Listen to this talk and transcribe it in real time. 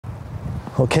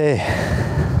Okay.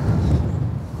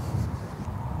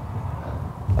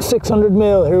 600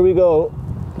 mil, here we go.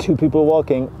 2 people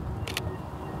walking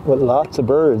with lots of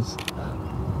birds.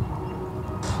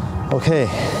 Okay.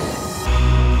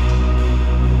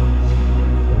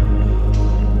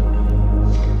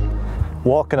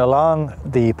 Walking along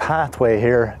the pathway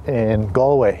here in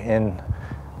Galway, in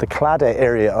the Claddagh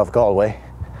area of Galway,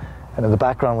 and in the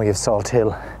background we have Salt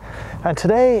Hill. And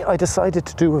today I decided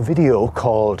to do a video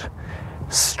called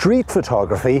Street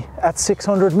Photography at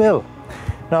 600 mil.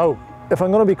 Now, if I'm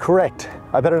going to be correct,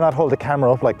 I better not hold the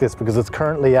camera up like this because it's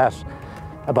currently at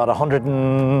about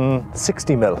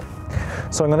 160 mil.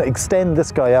 So I'm going to extend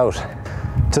this guy out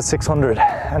to 600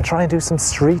 and try and do some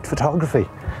street photography,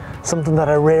 something that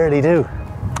I rarely do.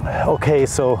 Okay,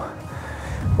 so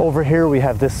over here we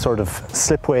have this sort of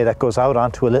slipway that goes out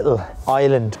onto a little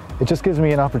island. It just gives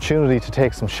me an opportunity to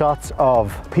take some shots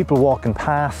of people walking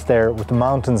past there with the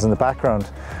mountains in the background.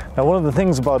 Now, one of the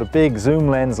things about a big zoom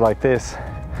lens like this,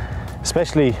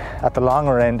 especially at the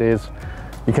longer end, is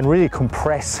you can really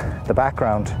compress the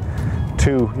background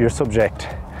to your subject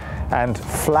and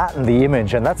flatten the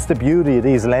image, and that's the beauty of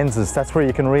these lenses. That's where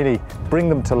you can really bring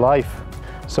them to life.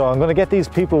 So I'm going to get these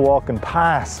people walking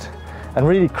past and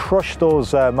really crush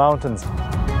those mountains.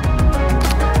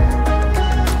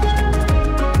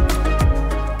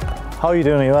 How are you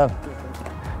doing? Are you well?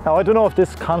 Now, I don't know if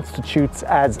this constitutes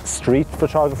as street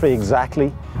photography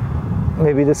exactly.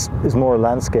 Maybe this is more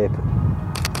landscape.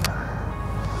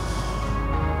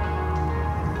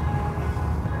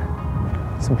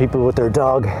 Some people with their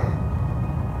dog.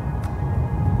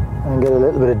 And get a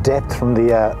little bit of depth from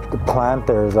the plant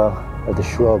there as well, or the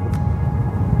shrub.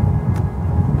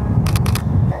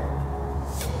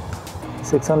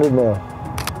 600 mil.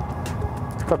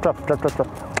 Drop, drop, drop, drop, drop.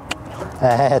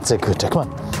 That's a good take. Come on.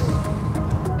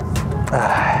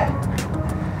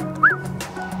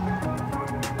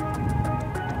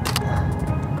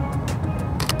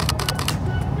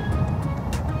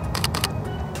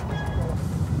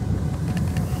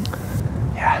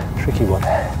 Yeah, tricky one.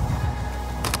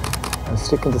 I'm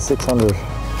sticking to 600.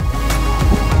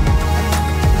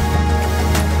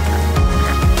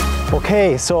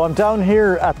 Okay, so I'm down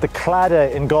here at the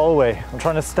Claddagh in Galway. I'm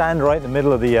trying to stand right in the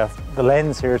middle of the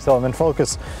lens here, so I'm in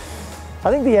focus. I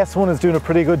think the S1 is doing a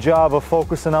pretty good job of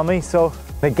focusing on me. So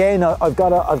again, I've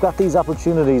got these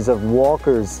opportunities of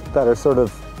walkers that are sort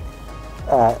of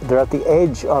they're at the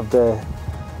edge of the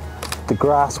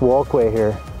grass walkway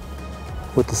here,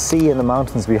 with the sea and the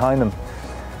mountains behind them.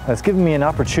 And it's given me an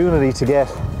opportunity to get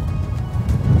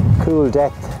cool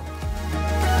depth.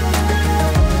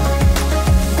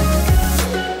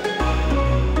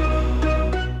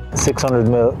 $600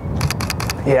 mil.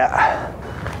 Yeah,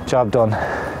 job done.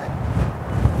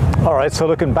 All right, so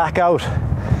looking back out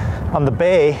on the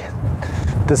bay,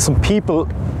 there's some people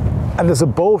and there's a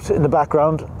boat in the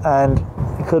background, and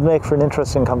it could make for an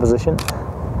interesting composition.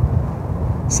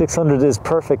 600 is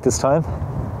perfect this time.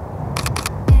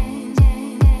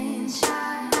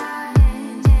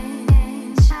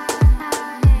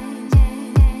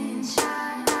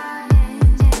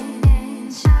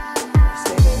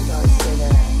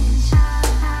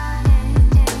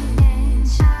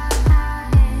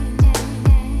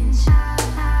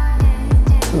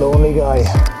 Lonely guy.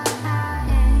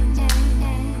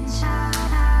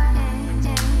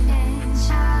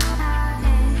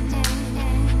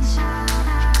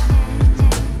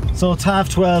 So it's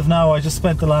 12:30 now. I just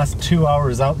spent the last 2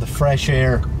 hours out in the fresh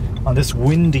air on this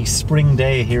windy spring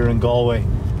day here in Galway,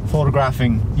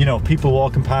 photographing, you know, people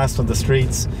walking past on the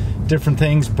streets, different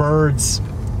things, birds,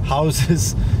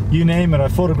 houses, you name it. I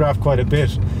photographed quite a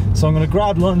bit. So I'm going to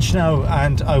grab lunch now,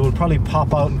 and I will probably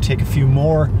pop out and take a few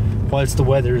more whilst the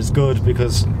weather is good,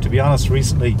 because to be honest,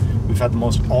 recently we've had the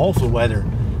most awful weather,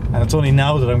 and it's only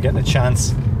now that I'm getting a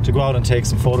chance to go out and take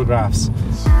some photographs.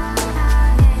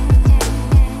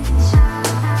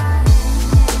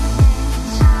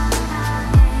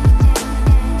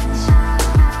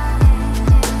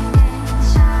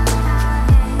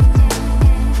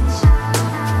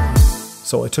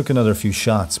 So I took another few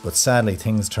shots, but sadly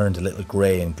things turned a little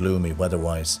grey and gloomy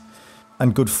weather-wise,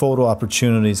 and good photo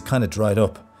opportunities kind of dried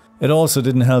up. It also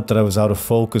didn't help that I was out of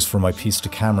focus for my piece to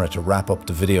camera to wrap up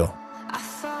the video.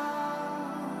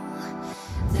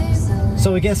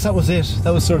 So I guess that was it.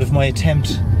 That was sort of my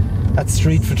attempt at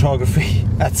street photography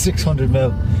at 600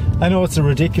 mil. I know it's a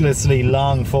ridiculously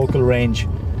long focal range,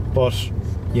 but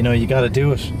you know, you gotta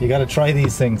do it. You gotta try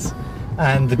these things.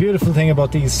 And the beautiful thing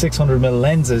about these 600 mil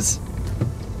lenses,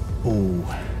 ooh,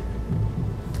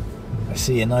 I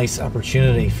see a nice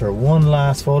opportunity for one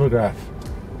last photograph.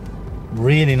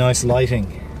 Really nice lighting.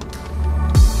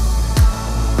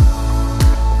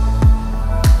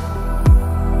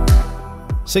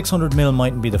 600mm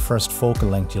mightn't be the first focal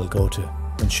length you'll go to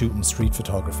when shooting street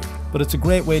photography, but it's a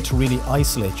great way to really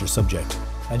isolate your subject,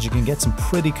 and you can get some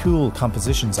pretty cool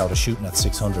compositions out of shooting at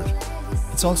 600.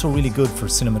 It's also really good for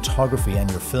cinematography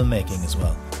and your filmmaking as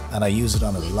well, and I use it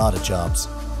on a lot of jobs.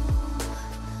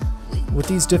 With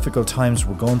these difficult times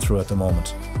we're going through at the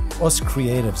moment, us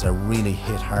creatives are really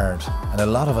hit hard, and a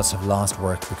lot of us have lost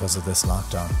work because of this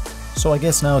lockdown. So I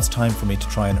guess now it's time for me to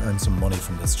try and earn some money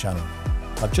from this channel.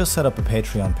 I've just set up a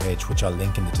Patreon page which I'll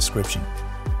link in the description.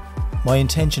 My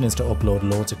intention is to upload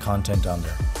loads of content on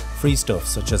there. Free stuff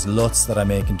such as LUTs that I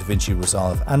make in DaVinci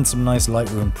Resolve and some nice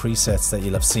Lightroom presets that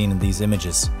you'll have seen in these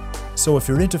images. So if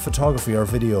you're into photography or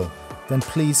video, then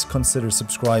please consider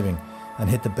subscribing and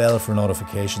hit the bell for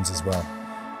notifications as well.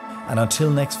 And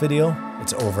until next video,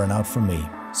 it's over and out from me.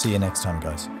 See you next time,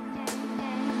 guys.